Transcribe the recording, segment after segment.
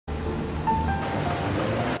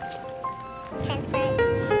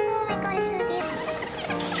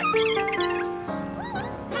It's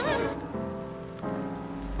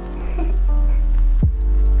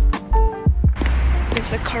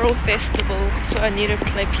a choral festival, so I need to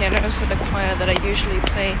play piano for the choir that I usually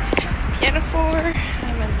play piano for.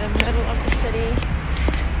 I'm in the middle of the city,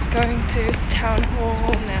 going to town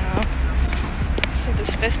hall now. So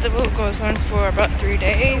this festival goes on for about 3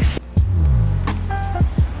 days.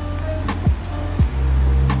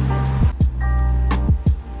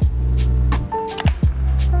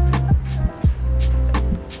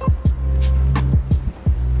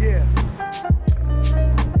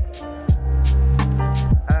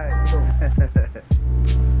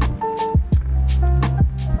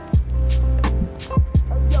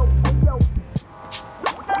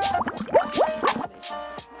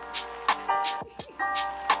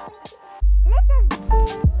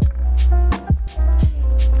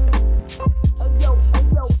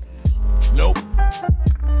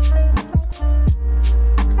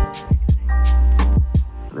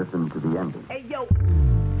 Listen to the ending. Hey, yo!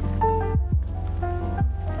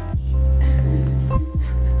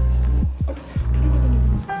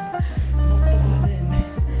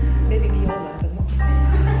 Maybe viola, but not.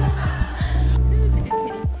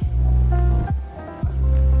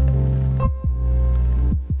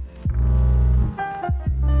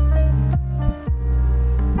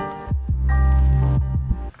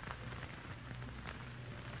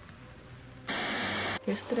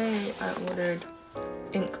 Yesterday I ordered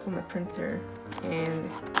ink for my printer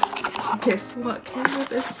and guess what came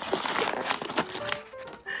with it?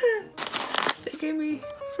 They gave me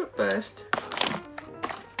fruit burst.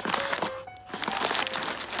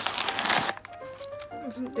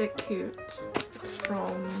 Isn't that cute? It's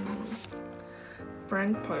from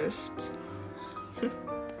Brand Post. Good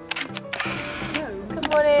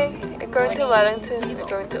morning. We're going to Wellington. We're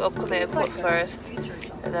going to Auckland Airport first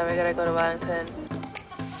and then we're gonna go to Wellington.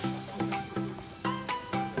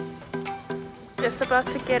 Just about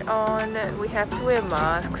to get on. We have to wear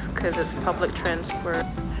masks because it's public transport.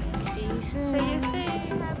 See you soon. See you soon.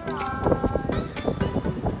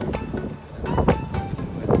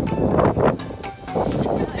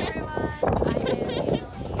 Hello everyone, I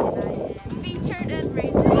am featured and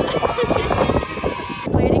Rachel.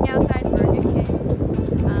 Waiting outside Burger King.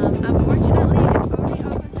 Unfortunately, it only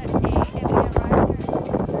opens at 8 and we arrived here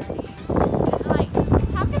at 8:30. Like,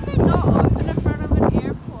 how can they not open in front of an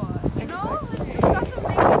airport? You know? It doesn't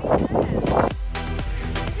make any sense.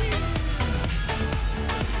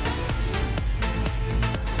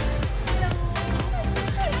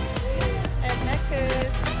 And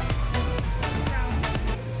necklace.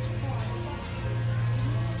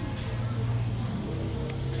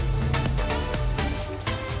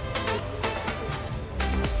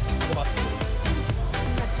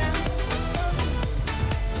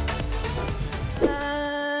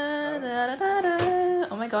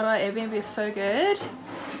 Oh my god, our Airbnb is so good.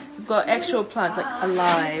 We've got actual plants, like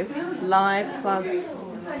alive plants.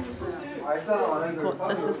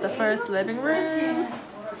 This is the first living room,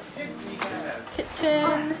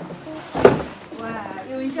 kitchen.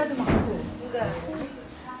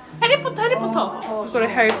 Harry Potter! We've got a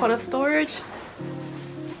Harry Potter storage.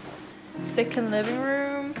 Second living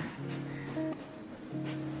room.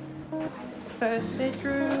 First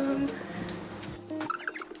bedroom.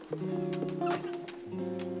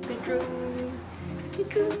 Bedroom.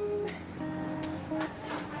 Bedroom.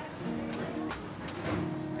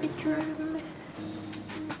 Bedroom.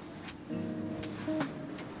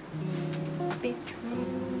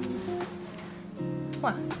 Bedroom.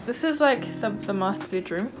 Wow, this is like the master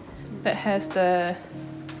bedroom that has the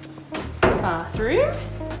bathroom.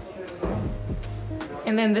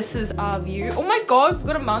 And then this is our view. Oh my god, we've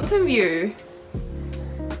got a mountain view.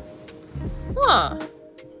 와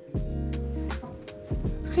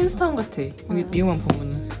퀸스타운 같아. 여기 뷰만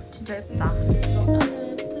보면은 진짜 예쁘다.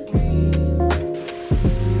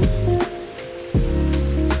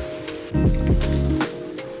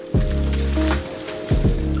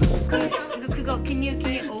 그거 can you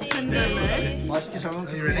open the lid? 맛있게 잘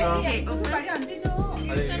먹겠습니다. Okay, 말이 안 되죠.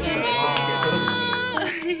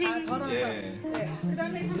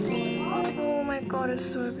 Oh my god, it's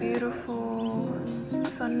so beautiful.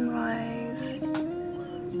 Sunrise.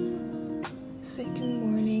 Second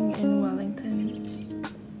morning in Wellington.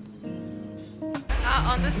 Out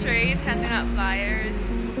on the streets handing out flyers.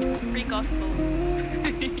 Free gospel.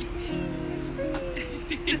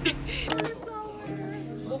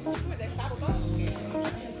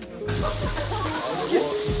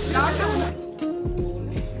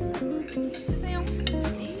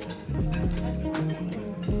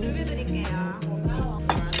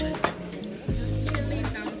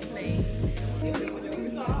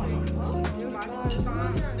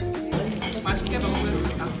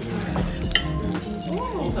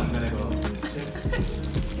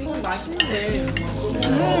 맛있네.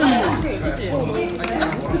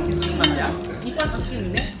 맛이야? 이빨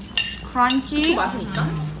바뀌는데? Crunchy, 맛은 있다?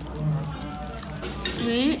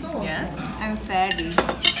 sweet, Yeah. and fatty.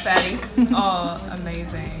 Fatty. Oh,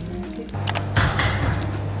 amazing.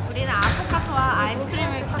 우리는 아보카도와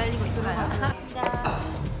아이스크림을 기다리고 있어요.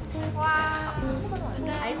 와,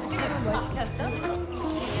 아이스크림은 뭐 시켰어?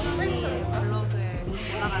 블로그에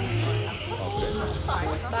올라가는 거야.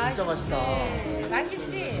 진짜 맛있다.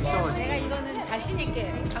 맛있지? 내가 이거는 자신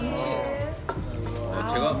있게 강추.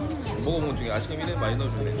 제가 먹어본 중에 아이스크림 이름 많이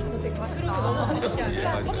넣어주네. 그리고 너무 맛있지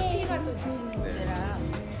않아? 맛있어요. 커피가 또 맛있는 문제라.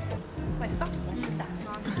 맛있어? 맛있다.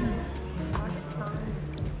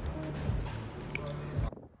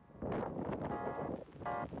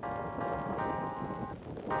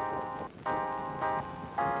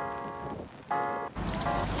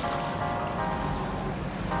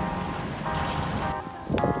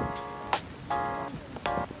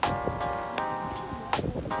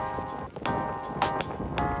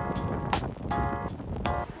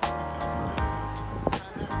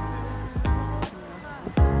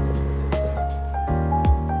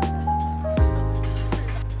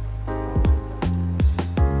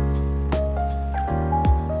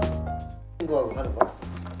 친구하고 하는 거야?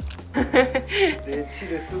 내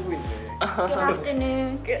티를 쓰고 있네. Good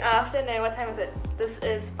afternoon. Good afternoon. What time is it? This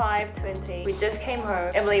is 5:20. We just came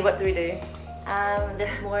home. Emily, what do we do?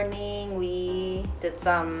 This morning we did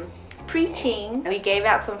some preaching. We gave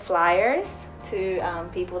out some flyers to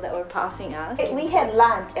people that were passing us. We had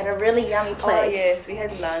lunch at a really yummy place. Oh yes, we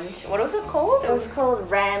had lunch. What was it called? It was called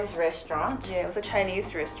Ram's Restaurant. Yeah, it was a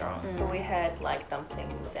Chinese restaurant. So we had like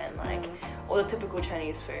dumplings and like all the typical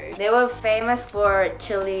Chinese food. They were famous for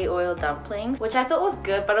chili oil dumplings, which I thought was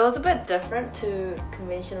good, but it was a bit different to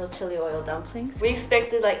conventional chili oil dumplings. We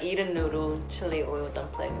expected like Eden noodle chili oil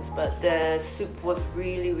dumplings, but the soup was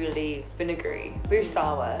really vinegary, very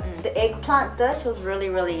sour. The eggplant dish was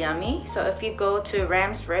really yummy. So if you go to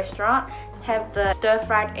Ram's Restaurant, have the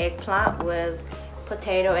stir-fried eggplant with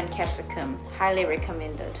potato and capsicum. Highly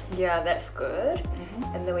recommended. Yeah, that's good.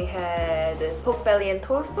 And then we had pork belly and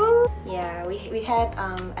tofu. Yeah, we had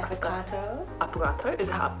avocado. Affogato? Is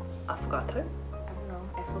it affogato? I don't know,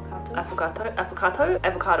 avocado.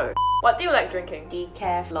 Avocado. What do you like drinking?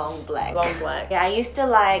 Decaf long black. Long black. Yeah, I used to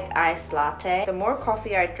like iced latte. The more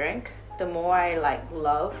coffee I drink, the more I like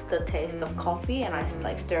love the taste of coffee, and I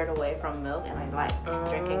like stir it away from milk, and I like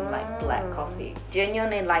drinking like black coffee.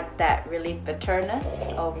 Genuinely like that really bitterness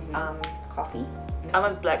of coffee. I'm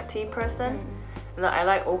a black tea person. And I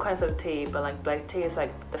like all kinds of tea, but like black tea is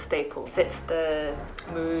like the staple. Sets the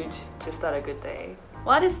mood to start a good day.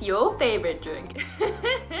 What is your favorite drink?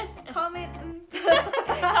 Comment.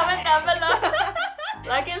 Comment down below.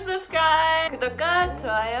 Like and subscribe. 구독과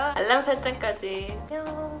좋아요, 알람 설정까지.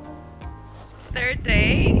 Third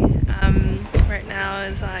day. Right now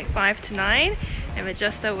is like 5 to 9, and we're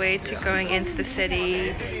just away to going into the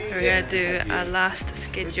city. We're gonna do our last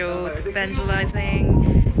scheduled evangelizing,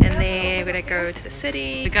 and then we're gonna go to the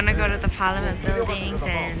city. We're gonna go to the Parliament buildings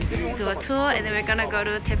and do a tour, and then we're gonna go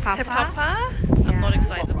to Te Papa. Te Papa? I'm not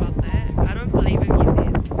excited about that. I don't believe in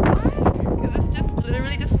museums. Because it's just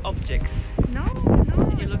literally just objects. No.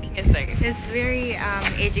 And you're looking at things. It's very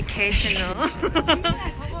educational.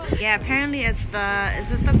 Yeah, apparently is it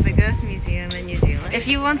the biggest museum in New Zealand? If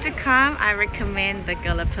you want to come, I recommend the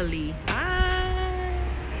Gallipoli.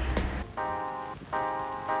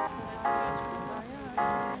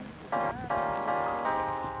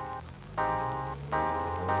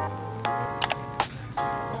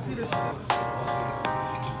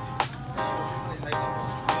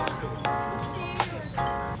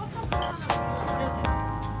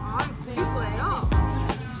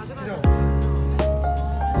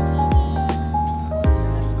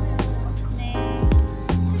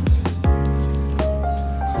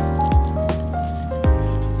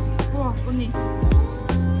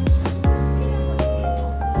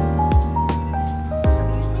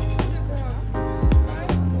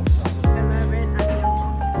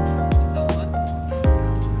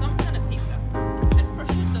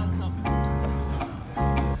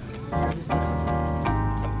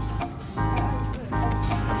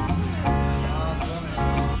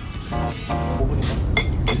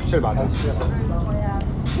 제일 맞아. 와,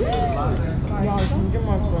 진짜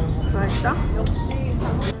맛있어. 맛있다?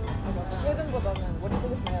 세든보다는 머리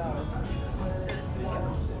속에서 내야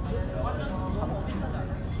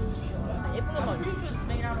예쁜 것만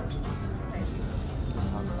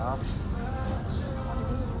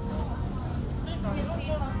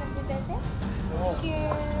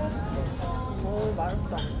오,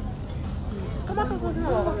 맛있다. 토마토 소스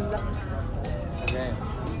먹었어. 네.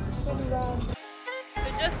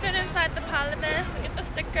 We've just been inside the parliament. Look at the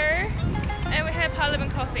sticker. And we had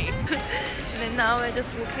parliament coffee. And then now we're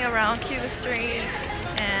just walking around Cuba Street.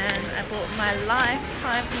 And I bought my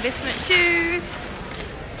lifetime investment shoes.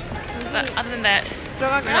 But other than that,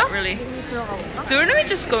 we're not really. Didn't we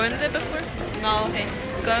just go in there before? No. Okay.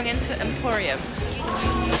 Going into Emporium.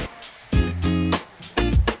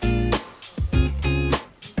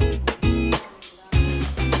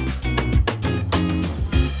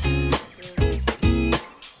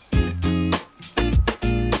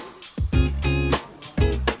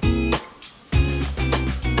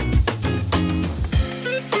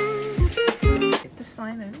 Get the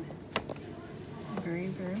sign in. Very,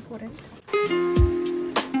 very important.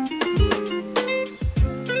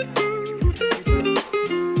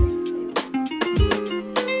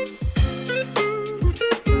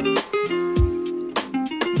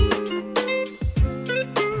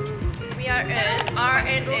 We are in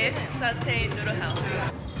RNS Satay Noodle House.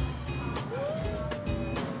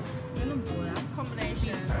 얘는 뭐야?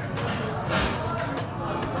 Combination.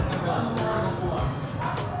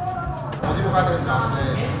 어디로 가야 되는지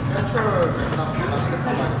아는데, 센트럴 베트남 가는데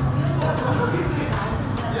가봐야겠다.